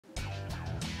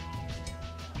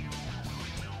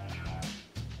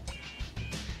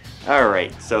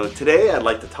Alright, so today I'd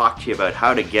like to talk to you about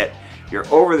how to get your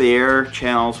over-the-air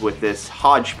channels with this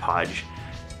Haugepauge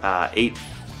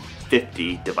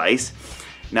 850 device.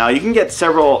 Now you can get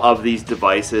several of these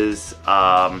devices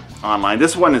online.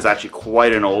 This one is actually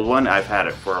quite an old one. I've had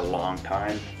it for a long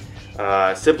time.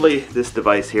 Simply this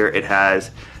device here, it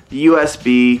has the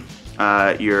USB,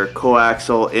 your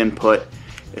coaxial input.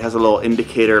 It has a little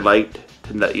indicator light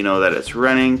to let you know that it's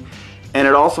running. And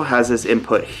it also has this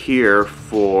input here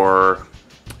for,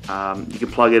 you can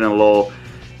plug in a little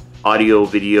audio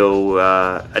video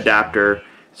adapter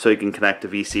so you can connect a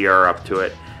VCR up to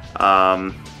it.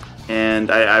 And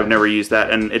I've never used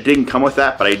that, and it didn't come with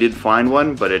that, but I did find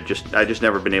one, but I just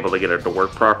never been able to get it to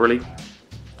work properly.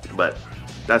 But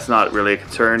that's not really a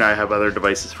concern. I have other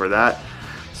devices for that.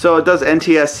 So it does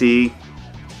NTSC,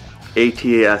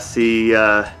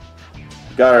 ATSC,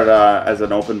 got it as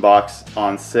an open box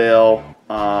on sale.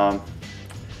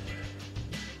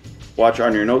 Watch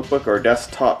on your notebook or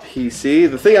desktop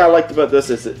PC. The thing I liked about this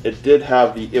is it did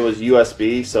have it was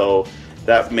USB, so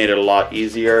that made it a lot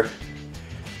easier.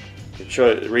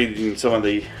 Reading some of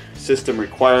the system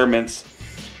requirements,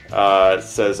 it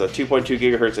says a 2.2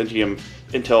 gigahertz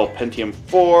Intel Pentium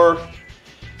 4.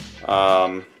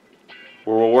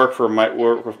 Will work with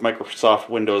Microsoft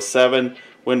Windows 7,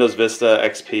 Windows Vista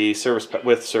XP,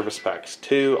 with Service Packs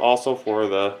 2. Also for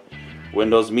the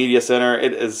Windows Media Center,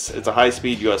 it's a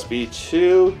high-speed USB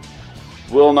 2.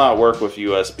 Will not work with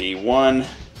USB 1.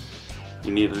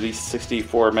 You need at least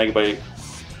 64 megabytes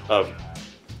of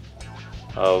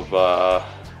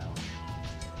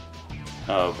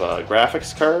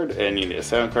graphics card, and you need a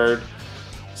sound card.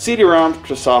 CD-ROM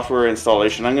for software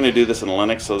installation. I'm going to do this in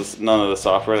Linux, so none of the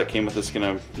software that came with this is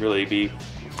going to really be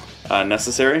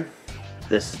necessary.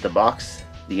 This is the box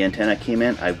the antenna came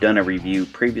in. I've done a review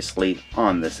previously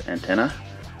on this antenna.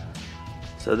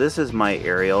 So this is my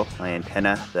aerial, my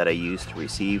antenna that I use to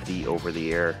receive the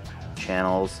over-the-air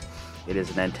channels. It is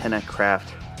an Antenna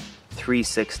Craft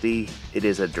 360. It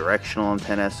is a directional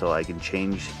antenna, so I can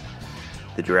change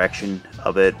the direction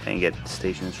of it and get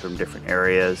stations from different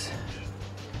areas.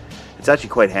 It's actually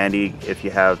quite handy if you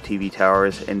have TV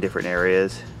towers in different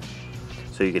areas,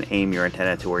 so you can aim your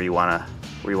antenna to where you wanna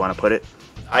put it.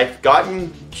 I've gotten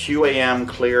QAM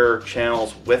clear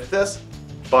channels with this,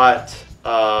 but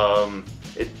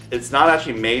it's not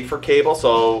actually made for cable.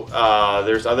 So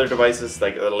there's other devices,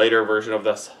 like a later version of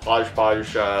this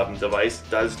Haugepauge device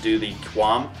does do the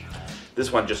QAM.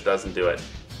 This one just doesn't do it,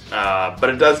 but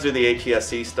it does do the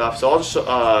ATSC stuff. So I'll just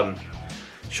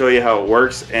show you how it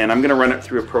works, and I'm going to run it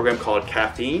through a program called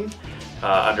Kaffeine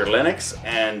under Linux,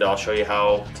 and I'll show you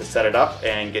how to set it up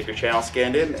and get your channel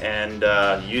scanned in, and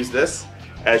use this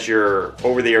as your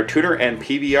over-the-air tuner and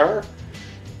PVR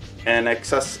and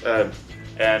access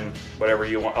and whatever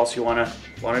else you want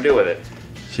to do with it.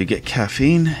 So you get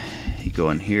Kaffeine, you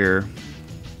go in here.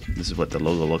 This is what the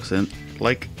logo looks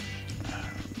like.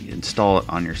 You install it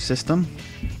on your system.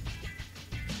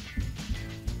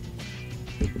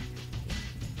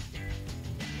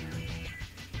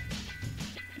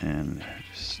 And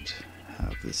just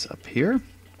have this up here.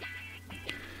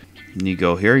 And you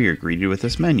go here, you're greeted with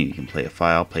this menu. You can play a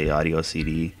file, play audio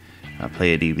CD,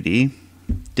 play a DVD.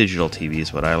 Digital TV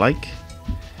is what I like.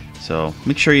 So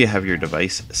make sure you have your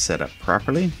device set up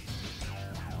properly.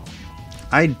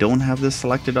 I don't have this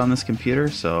selected on this computer,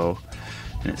 and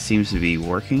it seems to be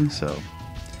working. So,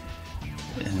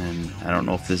 and then I don't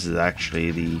know if this is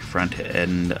actually the front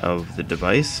end of the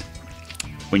device.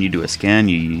 When you do a scan,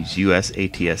 you use US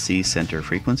ATSC center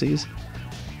frequencies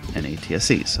and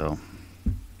ATSC. So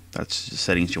that's the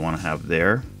settings you want to have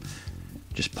there.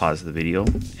 Just pause the video,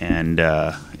 and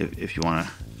if you want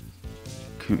to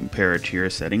compare it to your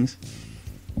settings.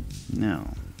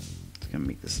 Now, it's going to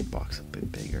make this box a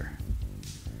bit bigger.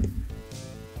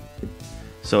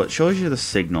 So it shows you the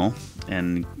signal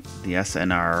and the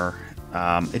SNR.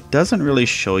 It doesn't really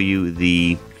show you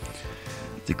the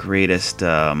greatest.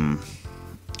 It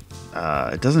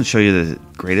doesn't show you the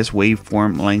greatest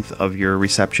waveform length of your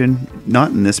reception.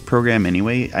 Not in this program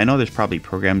anyway. I know there's probably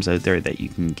programs out there that you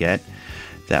can get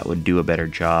that would do a better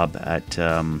job at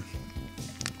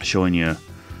showing you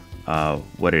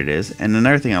what it is. And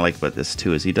another thing I like about this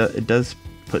too is it does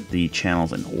put the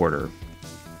channels in order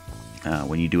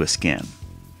when you do a scan.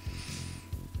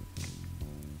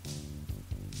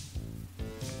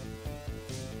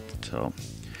 So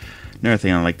another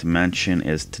thing I like to mention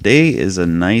is today is a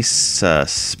nice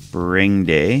spring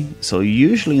day. So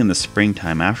usually in the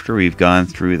springtime, after we've gone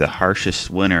through the harshest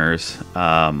winters,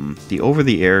 the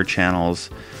over-the-air channels,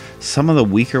 some of the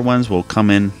weaker ones will come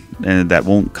in, and that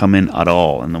won't come in at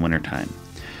all in the wintertime.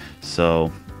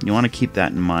 So you want to keep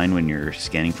that in mind when you're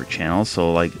scanning for channels.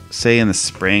 So like say in the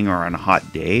spring or on a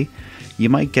hot day, you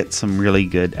might get some really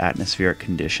good atmospheric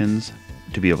conditions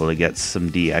to be able to get some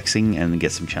DXing and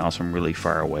get some channels from really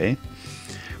far away,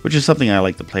 which is something I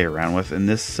like to play around with. And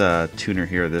this tuner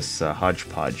here, this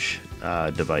Haugepauge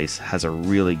device, has a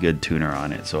really good tuner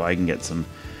on it, so I can get some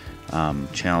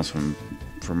channels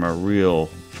from a real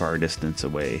far distance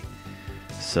away.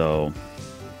 So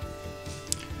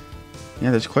yeah,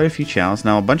 there's quite a few channels.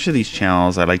 Now, a bunch of these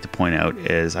channels I like to point out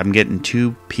is I'm getting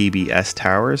 2 PBS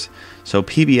towers. So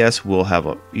PBS will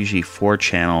have usually 4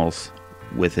 channels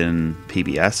within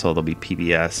PBS. So there'll be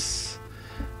PBS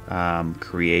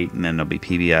Create, and then there'll be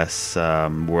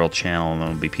PBS World Channel, and then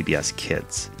there'll be PBS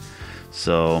Kids.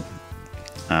 So,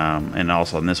 and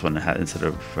also on this one, instead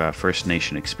of First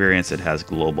Nation Experience, it has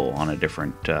Global on a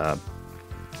different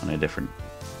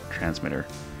transmitter.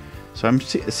 So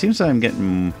it seems like I'm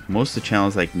getting most of the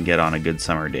channels I can get on a good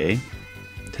summer day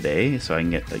today. So I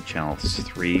can get like channel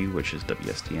 3, which is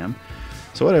WSTM.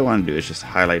 So what I want to do is just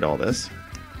highlight all this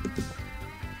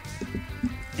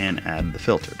and add the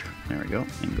filtered. There we go,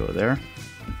 and go there.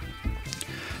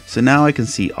 So now I can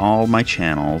see all my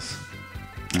channels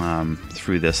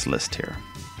through this list here,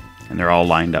 and they're all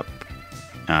lined up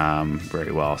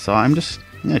very well. So I'm just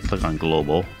going to click on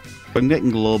Global. I'm getting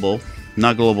Global.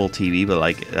 Not Global TV, but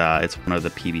like it's one of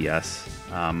the PBS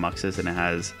muxes, and it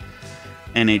has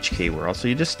NHK World. So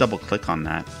you just double click on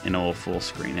that and it will full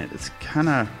screen it. It's kind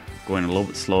of going a little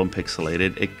bit slow and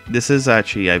pixelated. This is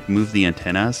actually, I've moved the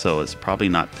antenna, so it's probably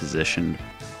not positioned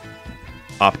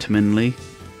optimally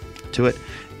to it.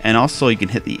 And also you can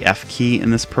hit the F key in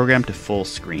this program to full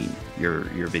screen your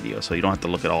video, so you don't have to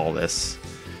look at all this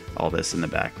in the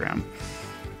background.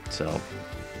 So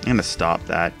I'm going to stop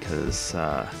that because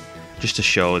just to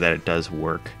show that it does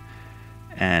work,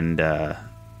 and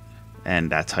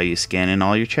that's how you scan in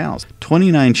all your channels.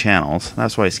 29 channels.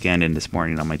 That's why I scanned in this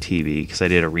morning on my TV, because I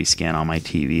did a rescan on my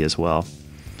TV as well.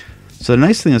 So the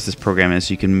nice thing with this program is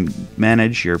you can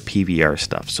manage your PVR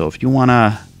stuff. So if you want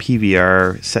to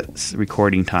PVR set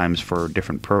recording times for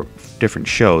different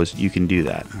shows, you can do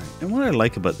that. And what I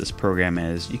like about this program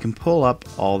is you can pull up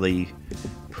all the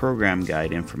program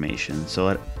guide information. So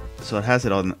it has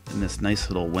it in this nice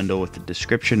little window with the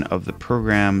description of the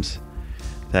programs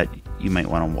that you might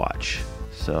want to watch.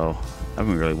 So I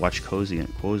haven't really watched Cozy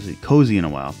in a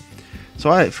while.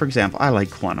 So for example, I like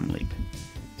Quantum Leap.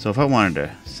 So if I wanted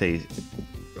to say,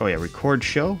 oh yeah, record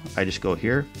show, I just go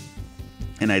here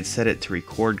and I'd set it to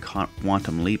record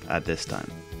Quantum Leap at this time.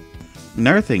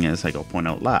 Another thing is I go point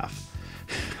out Laugh.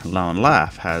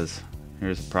 Laugh has,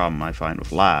 here's the problem I find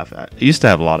with Laugh. It used to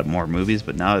have a lot of more movies,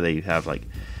 but now they have like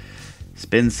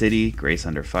Spin City, Grace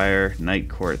Under Fire, Night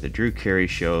Court, The Drew Carey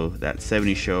Show, That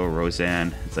 70s Show,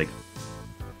 Roseanne. It's like,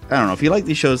 I don't know, if you like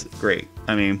these shows, great.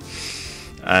 I mean,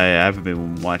 I haven't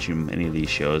been watching any of these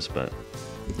shows, but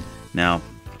now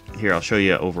here I'll show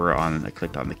you over on, I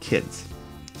clicked on the kids.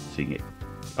 So you can get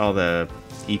all the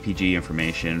EPG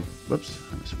information, whoops,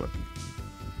 I just whipped,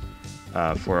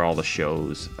 for all the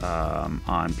shows on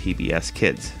PBS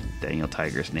Kids, Daniel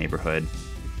Tiger's Neighborhood,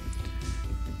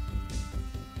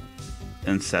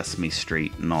 and Sesame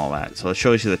Street and all that. So it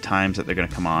shows you the times that they're going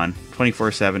to come on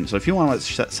 24/7. So if you want to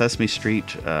watch Sesame Street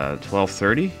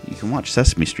 12:30, you can watch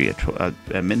Sesame Street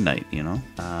at midnight, you know.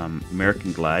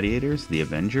 American Gladiators, The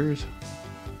Avengers,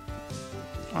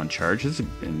 On Charge is an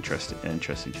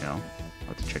interesting channel. I'll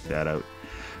have to check that out.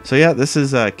 So yeah, this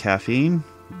is Kaffeine,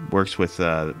 works with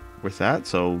that,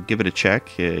 so give it a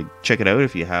check. Check it out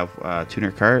if you have a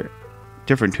tuner card.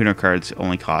 Different tuner cards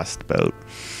only cost about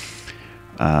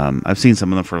I've seen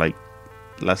some of them for like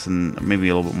less than, maybe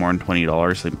a little bit more than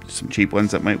 $20, like some cheap ones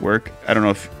that might work. I don't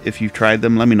know if you've tried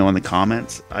them. Let me know in the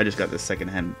comments. I just got this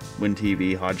secondhand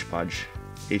WinTV Haugepauge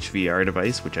HVR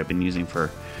device, which I've been using for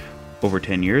over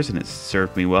 10 years, and it's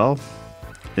served me well.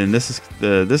 And this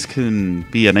can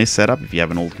be a nice setup if you have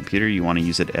an old computer, you want to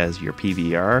use it as your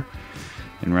PVR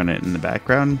and run it in the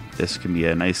background. This can be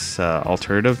a nice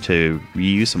alternative to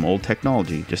reuse some old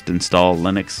technology. Just install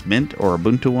Linux Mint or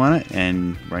Ubuntu on it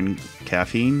and run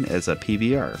Kaffeine as a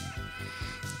PVR.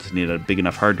 Just need a big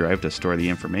enough hard drive to store the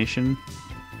information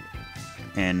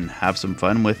and have some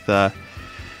fun with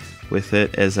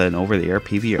it as an over-the-air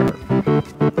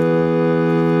PVR.